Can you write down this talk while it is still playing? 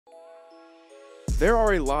There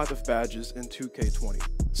are a lot of badges in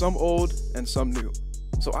 2K20, some old and some new.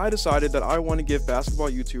 So I decided that I want to give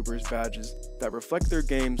basketball YouTubers badges that reflect their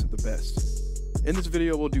games the best. In this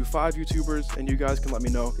video, we'll do 5 YouTubers, and you guys can let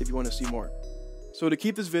me know if you want to see more. So to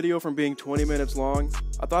keep this video from being 20 minutes long,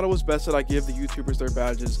 I thought it was best that I give the YouTubers their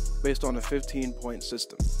badges based on a 15-point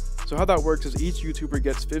system. So how that works is each YouTuber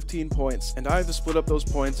gets 15 points, and I have to split up those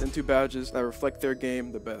points into badges that reflect their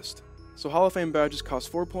game the best. So Hall of Fame badges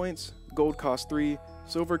cost 4 points, gold costs 3,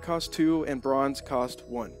 silver costs 2, and bronze costs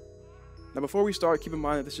 1. Now before we start, keep in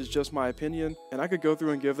mind that this is just my opinion, and I could go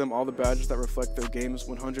through and give them all the badges that reflect their games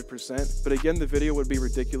 100%, but again, the video would be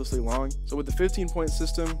ridiculously long. So with the 15-point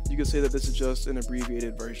system, you could say that this is just an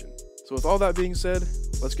abbreviated version. So with all that being said,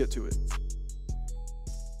 let's get to it.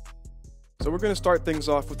 So we're going to start things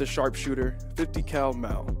off with the sharpshooter, 50 cal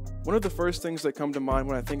Mal. One of the first things that come to mind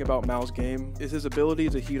when I think about Mal's game is his ability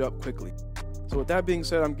to heat up quickly. So with that being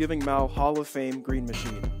said, I'm giving Mal Hall of Fame Green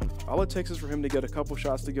Machine. All it takes is for him to get a couple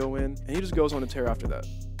shots to go in, and he just goes on a tear after that.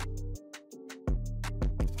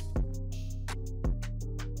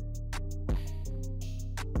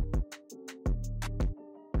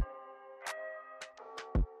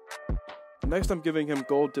 Next, I'm giving him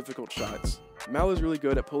gold difficult shots. Mal is really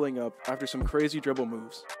good at pulling up after some crazy dribble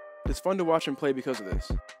moves. It's fun to watch him play because of this.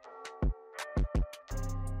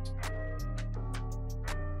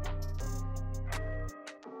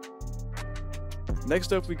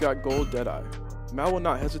 Next up, we got gold Deadeye. Mal will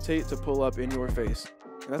not hesitate to pull up in your face,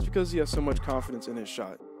 and that's because he has so much confidence in his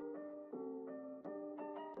shot.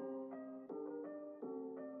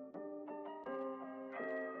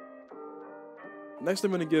 Next,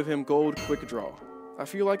 I'm going to give him gold quick draw. I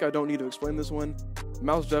feel like I don't need to explain this one.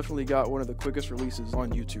 Mal's definitely got one of the quickest releases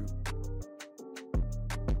on YouTube.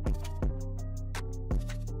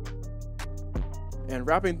 And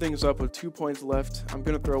wrapping things up with 2 points left, I'm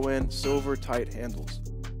going to throw in silver tight handles.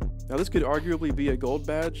 Now this could arguably be a gold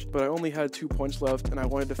badge, but I only had 2 points left and I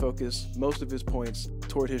wanted to focus most of his points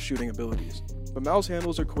toward his shooting abilities. But Mal's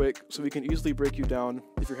handles are quick, so he can easily break you down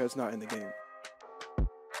if your head's not in the game.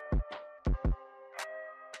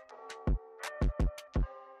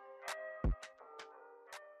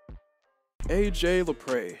 AJ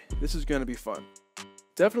Lapray. This is going to be fun.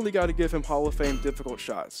 Definitely got to give him Hall of Fame difficult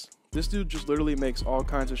shots. This dude just literally makes all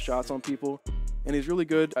kinds of shots on people, and he's really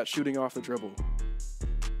good at shooting off the dribble.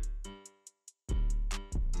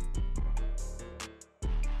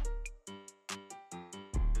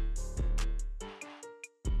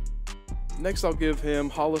 Next, I'll give him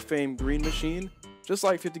Hall of Fame Green Machine. Just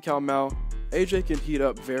like 50 cal Mal, AJ can heat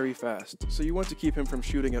up very fast, so you want to keep him from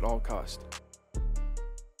shooting at all costs.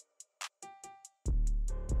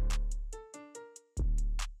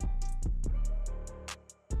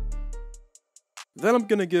 Then I'm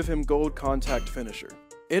going to give him gold contact finisher.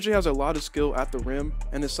 AJ has a lot of skill at the rim,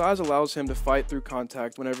 and his size allows him to fight through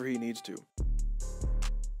contact whenever he needs to.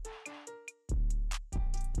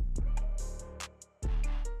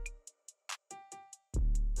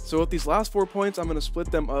 So with these last 4 points, I'm going to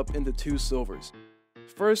split them up into 2 silvers.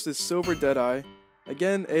 First is silver Deadeye.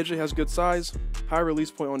 Again, AJ has good size, high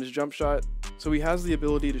release point on his jump shot, so he has the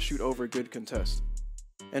ability to shoot over good contests.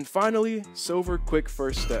 And finally, silver quick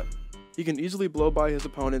first step. He can easily blow by his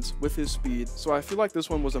opponents with his speed, so I feel like this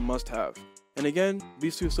one was a must-have. And again,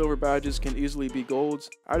 these 2 silver badges can easily be golds,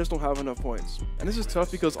 I just don't have enough points. And this is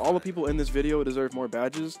tough because all the people in this video deserve more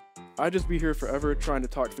badges. I'd just be here forever trying to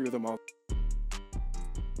talk through them all.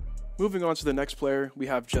 Moving on to the next player, we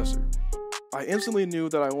have Jesser. I instantly knew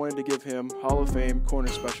that I wanted to give him Hall of Fame corner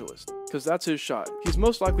specialist, because that's his shot. He's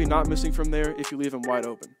most likely not missing from there if you leave him wide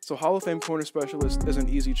open. So Hall of Fame corner specialist is an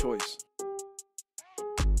easy choice.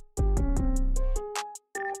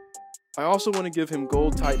 I also want to give him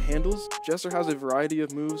gold tight handles. Jesser has a variety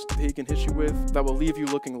of moves that he can hit you with that will leave you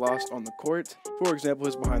looking lost on the court. For example,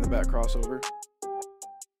 his behind the back crossover.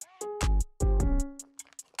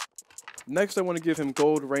 Next, I want to give him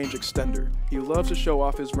gold range extender. He loves to show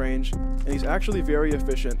off his range, and he's actually very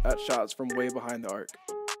efficient at shots from way behind the arc.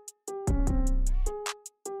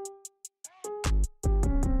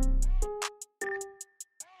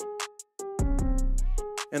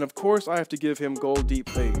 And of course, I have to give him gold deep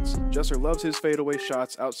fades. Jesser loves his fadeaway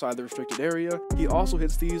shots outside the restricted area. He also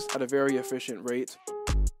hits these at a very efficient rate.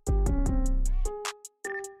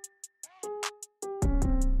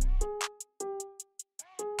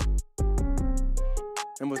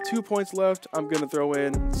 And with 2 points left, I'm going to throw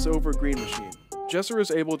in silver green machine. Jesser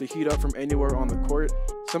is able to heat up from anywhere on the court.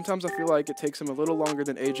 Sometimes I feel like it takes him a little longer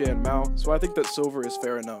than AJ and Mal, so I think that silver is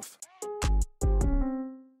fair enough.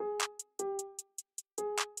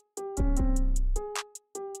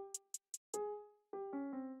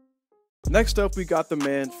 Next up, we got the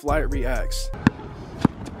man FlightReacts.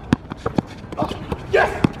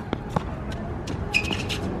 Yes!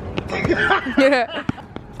 Yeah.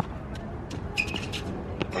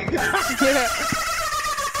 Yeah.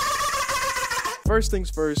 First things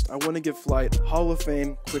first, I want to give Flight Hall of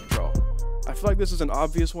Fame Quick Draw. I feel like this is an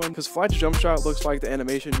obvious one because Flight's jump shot looks like the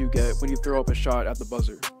animation you get when you throw up a shot at the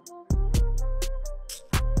buzzer.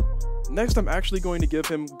 Next, I'm actually going to give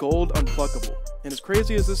him Gold Unpluckable. And as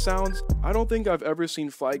crazy as this sounds, I don't think I've ever seen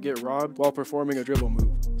Flight get robbed while performing a dribble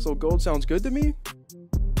move. So gold sounds good to me?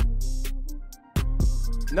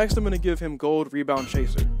 Next, I'm going to give him Gold Rebound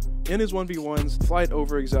Chaser. In his 1v1s, Flight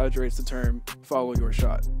over-exaggerates the term, follow your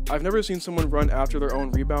shot. I've never seen someone run after their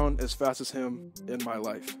own rebound as fast as him in my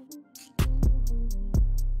life.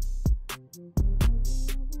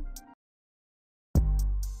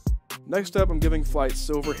 Next up, I'm giving Flight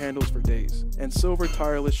Silver Handles for Days, and Silver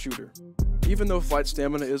Tireless Shooter. Even though Flight's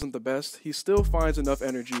stamina isn't the best, he still finds enough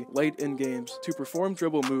energy late in games to perform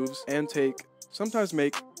dribble moves and sometimes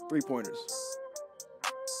make, three-pointers.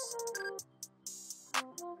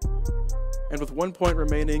 And with 1 point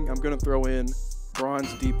remaining, I'm going to throw in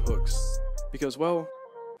Bronze Deep Hooks. Because, well,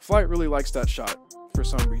 Flight really likes that shot, for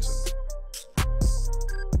some reason.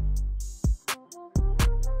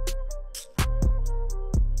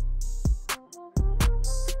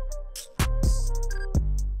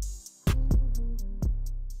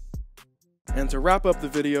 And to wrap up the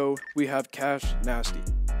video, we have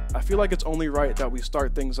CashNasty. I feel like it's only right that we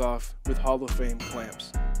start things off with Hall of Fame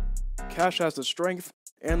clamps. Cash has the strength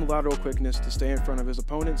and lateral quickness to stay in front of his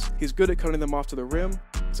opponents. He's good at cutting them off to the rim,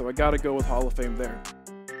 so I gotta go with Hall of Fame there.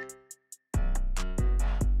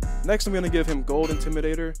 Next, I'm gonna give him Gold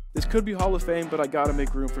Intimidator. This could be Hall of Fame, but I gotta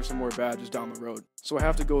make room for some more badges down the road, so I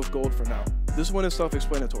have to go with Gold for now. This one is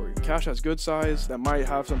self-explanatory. Cash has good size that might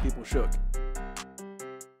have some people shook.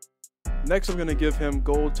 Next, I'm gonna give him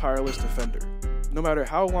Gold Tireless Defender. No matter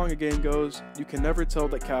how long a game goes, you can never tell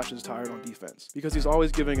that Cash is tired on defense, because he's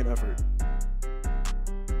always giving an effort.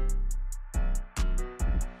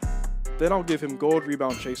 Then I'll give him Gold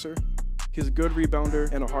Rebound Chaser. He's a good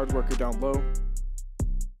rebounder and a hard worker down low.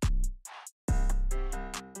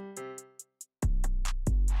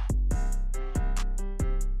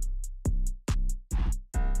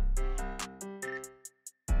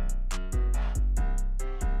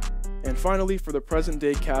 And finally, for the present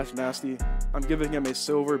day CashNasty, I'm giving him a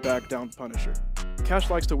Silver Back Down Punisher. Cash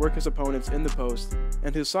likes to work his opponents in the post,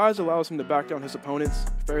 and his size allows him to back down his opponents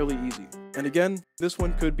fairly easy. And again, this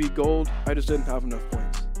one could be gold, I just didn't have enough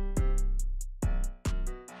points.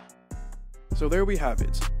 So there we have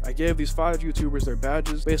it. I gave these 5 YouTubers their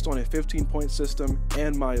badges based on a 15-point system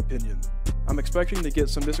and my opinion. I'm expecting to get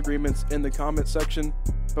some disagreements in the comment section,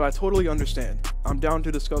 but I totally understand. I'm down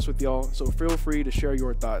to discuss with y'all, so feel free to share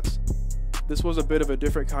your thoughts. This was a bit of a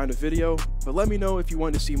different kind of video, but let me know if you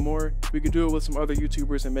want to see more. We could do it with some other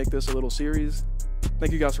YouTubers and make this a little series.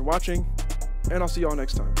 Thank you guys for watching, and I'll see y'all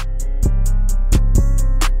next time.